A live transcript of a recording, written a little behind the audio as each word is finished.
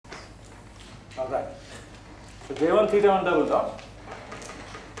All right. So J1 theta 1 double dot,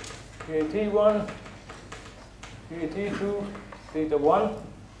 KT1, KT2, theta 1.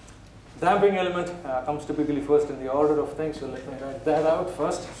 Damping element comes typically first in the order of things, so let me write that out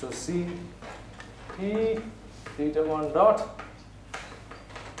first. So C T theta 1 dot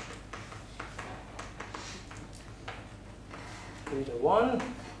theta 1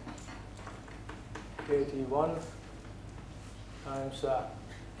 KT1 times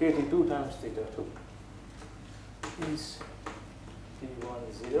KT2 times theta 2 is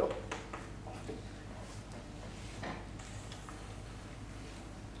T1 0 of T.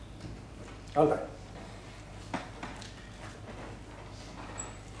 All right.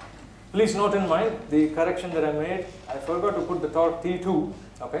 Please note in mind the correction that I made. I forgot to put the torque T2.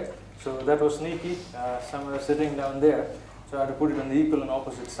 Okay, so that was sneaky, somewhere sitting down there. So I had to put it on the equal and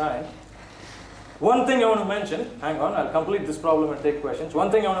opposite side. One thing I want to mention, hang on, I'll complete this problem and take questions. One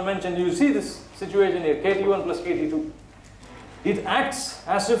thing I want to mention, you see this situation here, KT1 plus KT2. It acts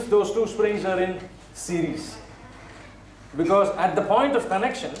as if those two springs are in series. Because at the point of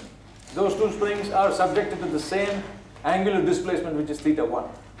connection, those two springs are subjected to the same angular displacement, which is theta 1.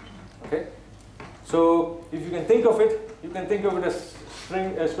 Okay? So if you can think of it, you can think of it as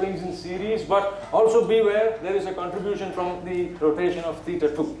springs in series, but also beware, there is a contribution from the rotation of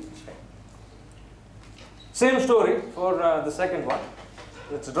theta 2. Same story for the second one.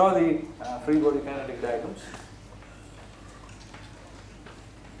 Let's draw the free body kinetic diagrams.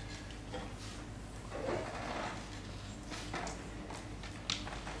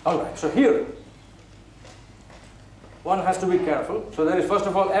 All right, so here, one has to be careful. So there is first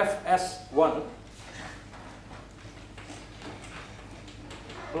of all Fs1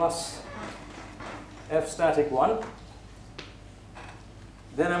 plus F static 1.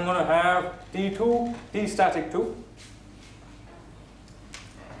 Then I'm going to have T2, T static 2.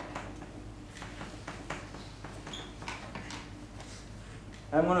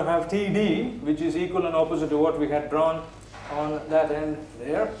 I'm going to have TD, which is equal and opposite to what we had drawn on that end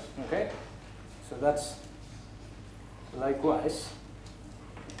there. Okay, so that's likewise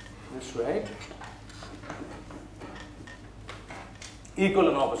this way. Equal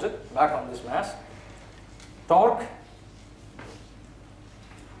and opposite, back on this mass. Torque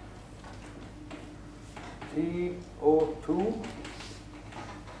TO2,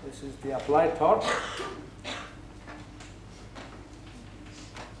 this is the applied torque.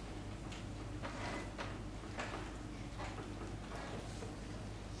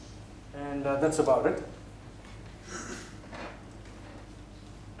 And that's about it.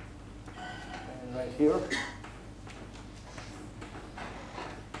 And right here,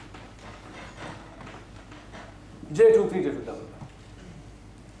 J2 theta 2 double.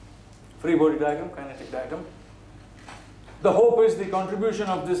 Free body diagram, kinetic diagram. The hope is the contribution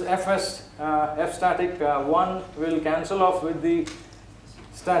of this F static 1 will cancel off with the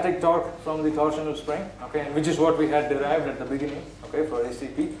static torque from the torsional spring, okay, which is what we had derived at the beginning, okay, for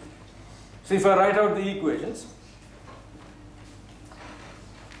ACP. So if I write out the equations,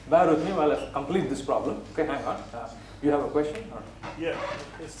 bear with me while I complete this problem. Okay, hang on. You have a question? Or? Yeah.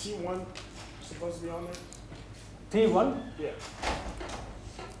 Is T1 supposed to be on there? T1? Yeah.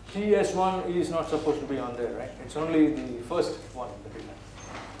 TS1 is not supposed to be on there, right? It's only the first one that we have.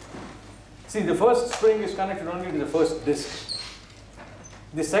 See, the first spring is connected only to the first disk.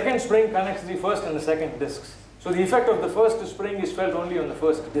 The second spring connects the first and the second disks. So the effect of the first spring is felt only on the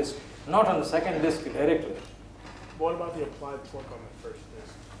first disk, not on the second disk directly. What about the applied torque on the first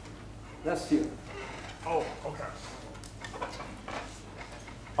disk? That's here. Oh, okay.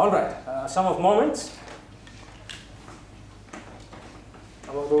 All right, sum of moments.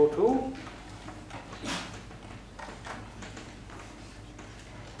 About O2.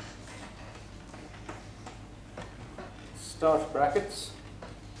 Start brackets.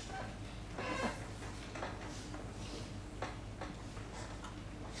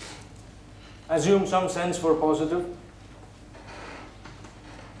 Assume some sense for positive.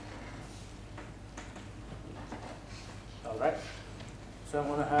 All right. So I'm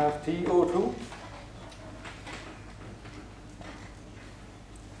going to have TO2.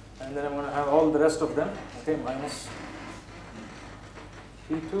 And then I'm going to have all the rest of them, okay, minus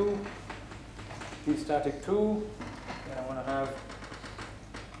T2, T static 2, then I'm going to have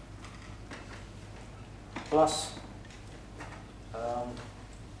plus,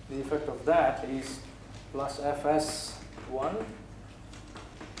 the effect of that is plus Fs1,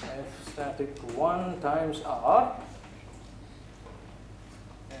 F static 1 times R,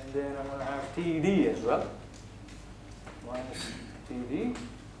 and then I'm going to have TD as well, minus TD.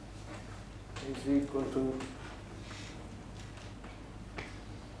 Is equal to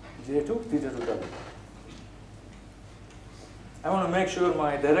J2 theta 2 double. I want to make sure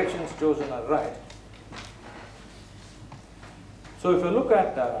my directions chosen are right. So if I look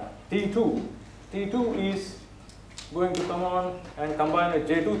at T2, T2 is going to come on and combine with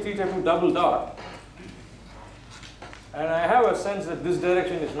J2 theta 2 double dot, and I have a sense that this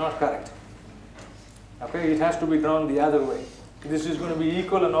direction is not correct. Okay, it has to be drawn the other way. This is going to be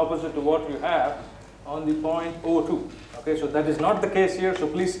equal and opposite to what you have on the point O2. Okay, so that is not the case here, so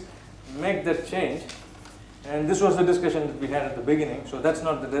please make that change. And this was the discussion that we had at the beginning, so that's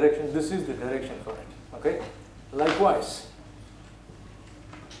not the direction, this is the direction for it. Okay, likewise,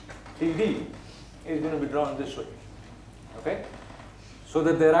 TD is going to be drawn this way. Okay, so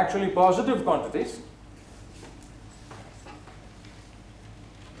that they're actually positive quantities.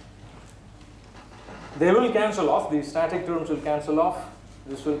 They will cancel off, the static terms will cancel off,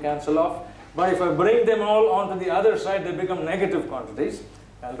 this will cancel off. But if I bring them all onto the other side, they become negative quantities.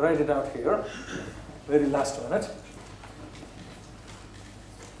 I'll write it out here, very last minute.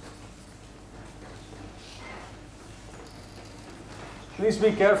 Please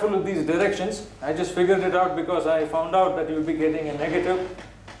be careful with these directions. I just figured it out because I found out that you'll be getting a negative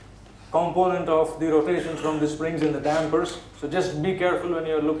component of the rotations from the springs and the dampers. So just be careful when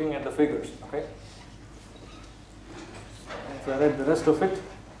you're looking at the figures, okay? If I read the rest of it,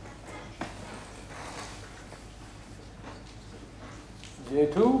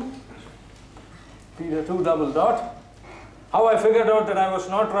 J2 theta 2 double dot. How I figured out that I was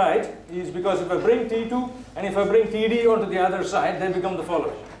not right is because if I bring T2 and if I bring TD onto the other side, they become the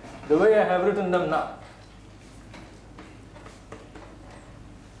following. The way I have written them now.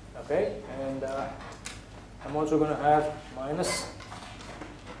 Okay, and I'm also going to have minus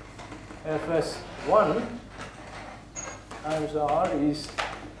Fs1 times R is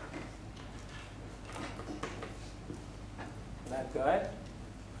that guy.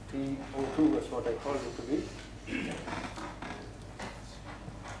 T02 is what I called it to be.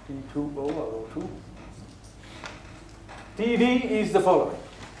 T20 or O2. TD is the following.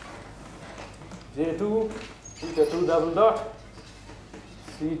 J2 theta 2 double dot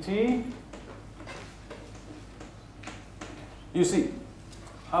CT. You see,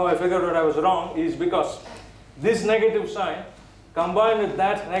 how I figured out I was wrong is because this negative sign combined with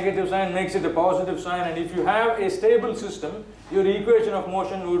that negative sign makes it a positive sign, and if you have a stable system, your equation of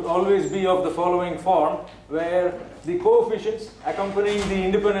motion would always be of the following form, where the coefficients accompanying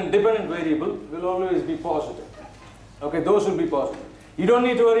the dependent variable will always be positive. Okay, those will be positive. You don't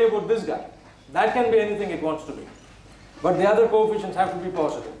need to worry about this guy. That can be anything it wants to be. But the other coefficients have to be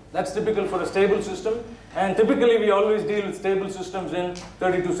positive. That's typical for a stable system, and typically we always deal with stable systems in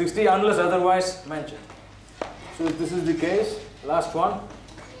 3260 unless otherwise mentioned. So if this is the case, last one,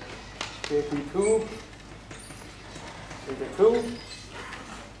 K2, theta 2,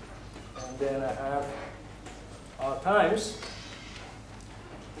 and then I have R times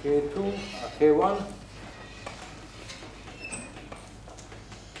K2, K1,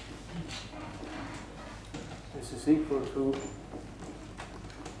 this is equal to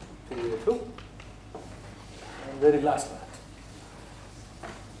theta 2, and very last one.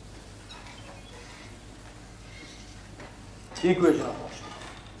 Equation of motion.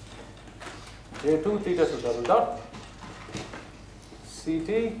 J2 theta 2 double dot CT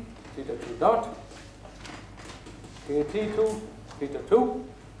theta 2 dot KT2 theta 2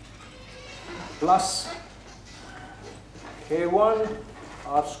 plus K1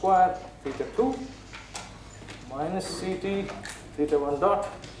 R square theta 2 minus CT theta 1 dot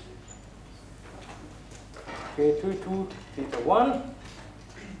K22 theta 1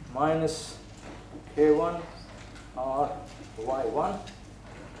 minus K1 R Y1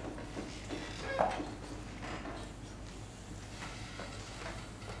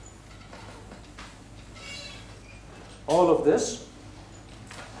 all of this.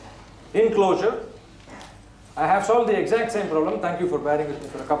 In closure, I have solved the exact same problem. Thank you for bearing with me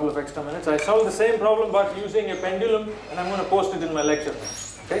for a couple of extra minutes. I solved the same problem but using a pendulum, and I'm going to post it in my lecture.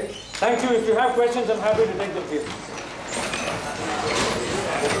 Okay? Thank you. If you have questions, I'm happy to take them here.